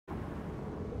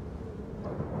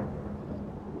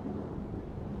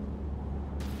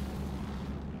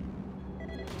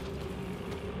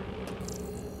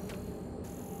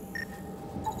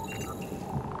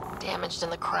damaged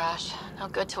in the crash. No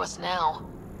good to us now.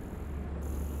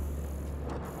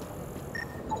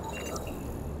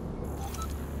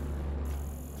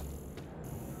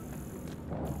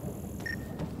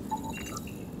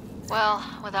 Well,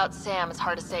 without Sam, it's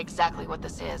hard to say exactly what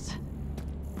this is.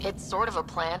 It's sort of a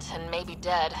plant, and maybe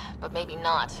dead, but maybe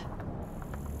not.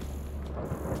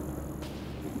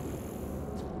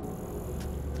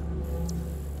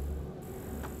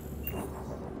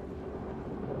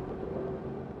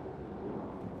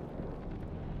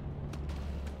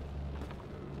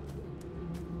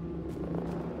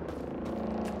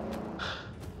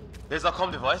 There's our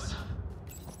comm device.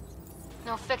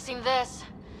 No fixing this.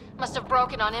 Must have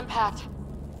broken on impact.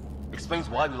 Explains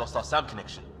why we lost our SAM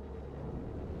connection.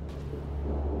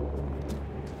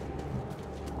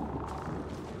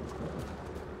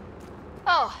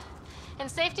 Oh, and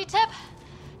safety tip?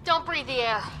 Don't breathe the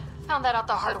air. Found that out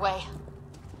the hard way.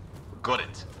 Got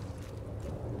it.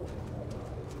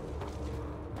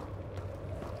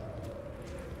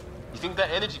 You think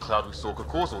that energy cloud we saw could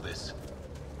cause all this?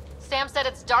 Sam said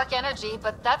it's dark energy,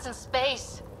 but that's in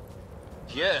space.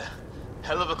 Yeah,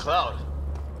 hell of a cloud.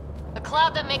 A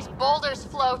cloud that makes boulders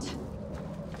float.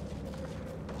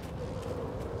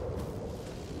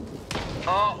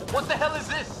 What the hell is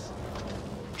this?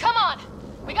 Come on!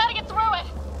 We gotta get through it!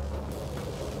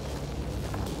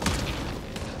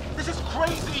 This is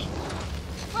crazy!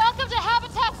 Welcome to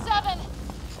Habitat 7!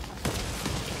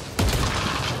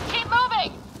 Keep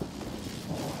moving!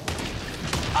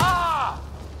 Ah!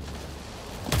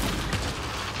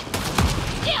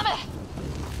 Damn it!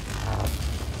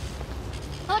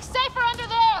 Looks safer under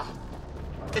there!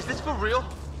 Is this for real?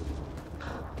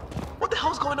 What the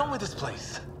hell's going on with this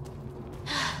place?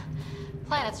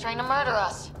 Planet's trying to murder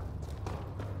us.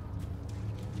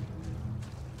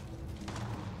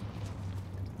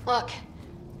 Look.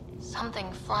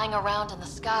 Something flying around in the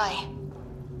sky.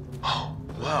 Oh,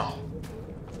 wow.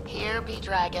 Here be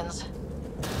dragons.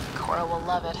 Cora will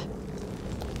love it.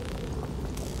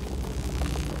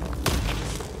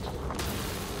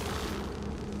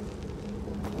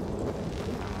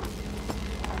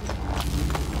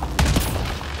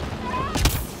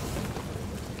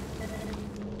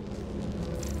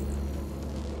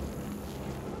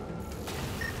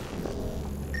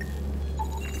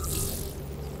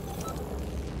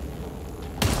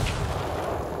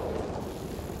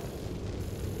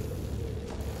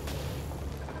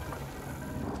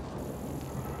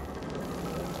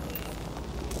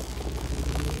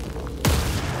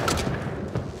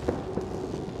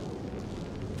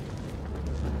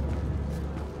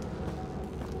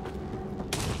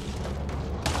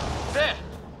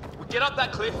 Get up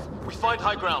that cliff, we find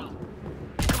high ground.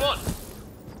 Come on!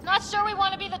 Not sure we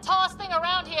want to be the tallest thing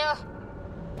around here.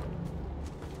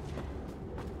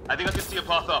 I think I can see a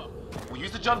path up. We'll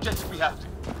use the jump jets if we have to.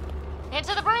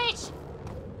 Into the breach!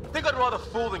 I think I'd rather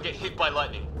fall than get hit by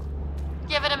lightning.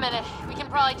 Give it a minute. We can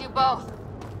probably do both.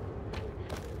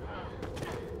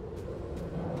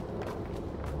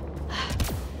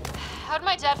 How'd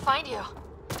my dad find you?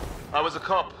 I was a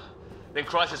cop, then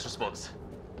crisis response.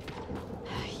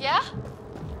 Yeah?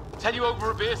 Tell you over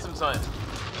a beer sometime.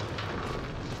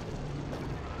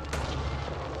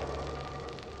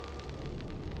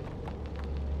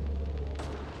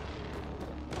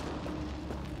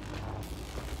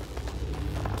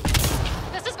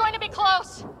 This is going to be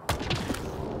close.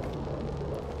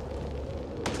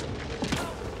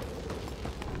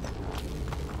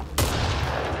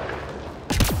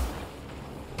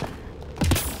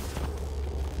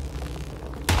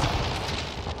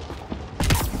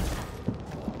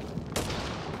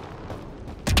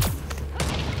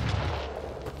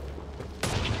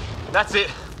 That's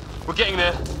it. We're getting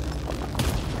there. I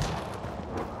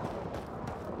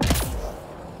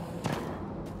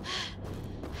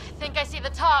think I see the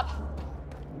top.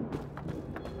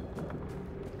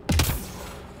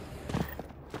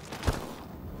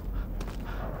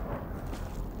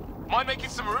 Mind making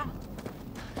some room?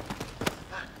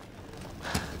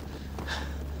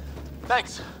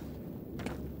 Thanks.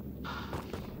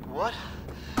 What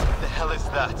the hell is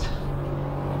that?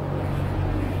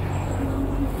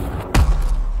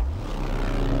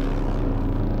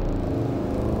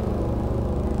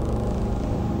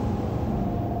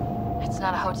 It's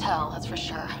not a hotel, that's for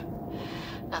sure.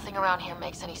 Nothing around here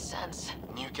makes any sense.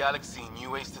 New galaxy,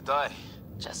 new ways to die.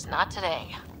 Just not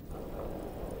today.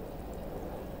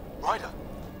 Ryder,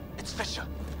 it's Fisher.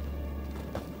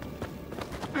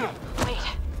 Wait,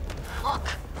 look.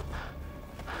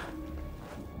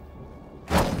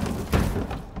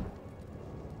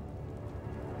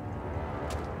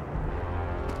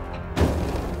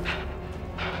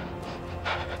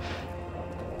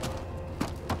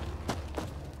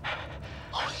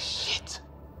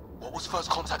 was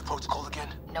first contact protocol again?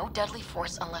 No deadly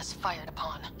force unless fired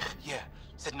upon. Yeah,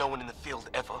 said no one in the field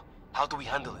ever. How do we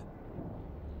handle it?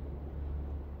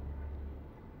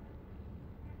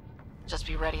 Just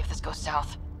be ready if this goes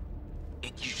south.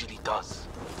 It usually does.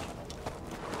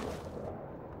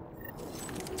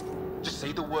 Just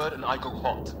say the word and I go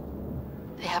hot.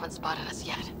 They haven't spotted us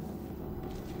yet.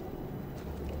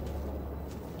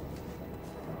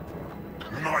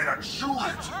 Shoot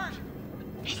it!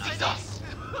 He sees us.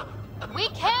 We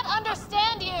can't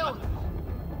understand you!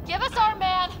 Give us our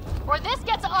man, or this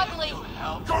gets ugly!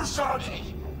 Go, son!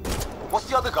 What's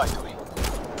the other guy doing?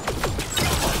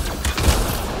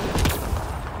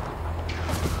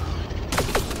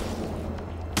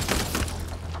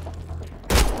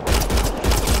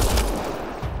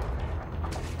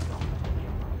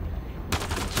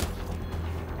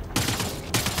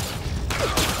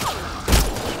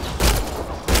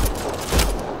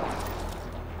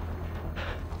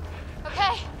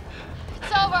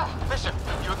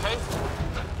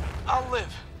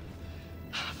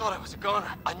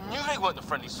 I knew they weren't the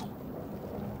friendly sort.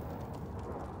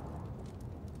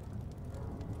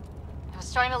 It was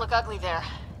starting to look ugly there.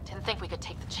 Didn't think we could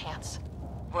take the chance.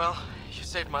 Well, you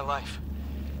saved my life.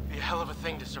 Be a hell of a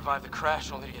thing to survive the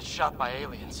crash only to get shot by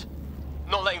aliens.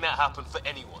 Not letting that happen for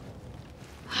anyone.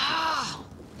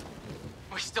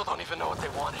 We still don't even know what they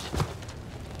wanted.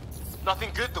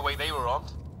 Nothing good the way they were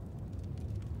armed.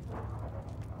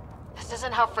 This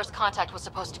isn't how first contact was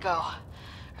supposed to go. Or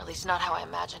at least not how I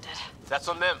imagined it. That's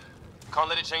on them. Can't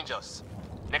let it change us.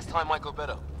 Next time might go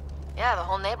better. Yeah, the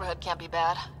whole neighborhood can't be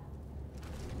bad.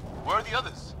 Where are the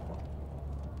others?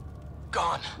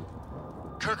 Gone.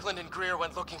 Kirkland and Greer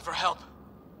went looking for help.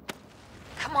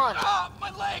 Come on. Ah,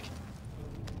 my leg!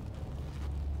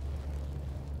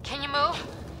 Can you move?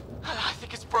 I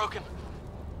think it's broken.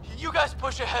 You guys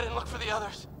push ahead and look for the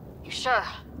others. You sure?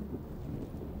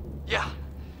 Yeah.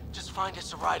 Just find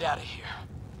us a ride out of here.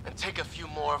 And take a few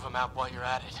more of them out while you're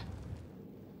at it.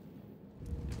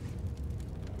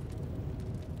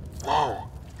 Whoa.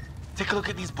 Take a look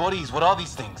at these bodies. What are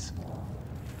these things?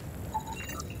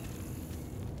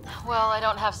 Well, I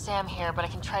don't have Sam here, but I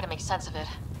can try to make sense of it.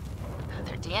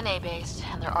 They're DNA-based,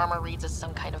 and their armor reads as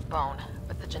some kind of bone.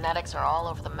 But the genetics are all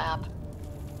over the map.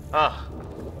 Ah.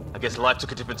 I guess life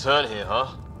took a different turn here,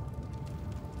 huh?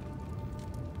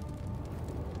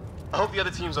 I hope the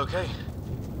other team's okay.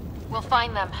 We'll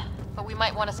find them, but we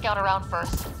might want to scout around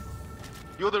first.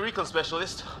 You're the recon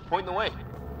specialist. Point the way.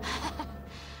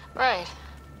 Right.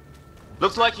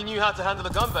 Looks like you knew how to handle a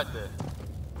gun back there.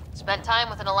 Spent time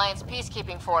with an Alliance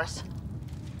peacekeeping force.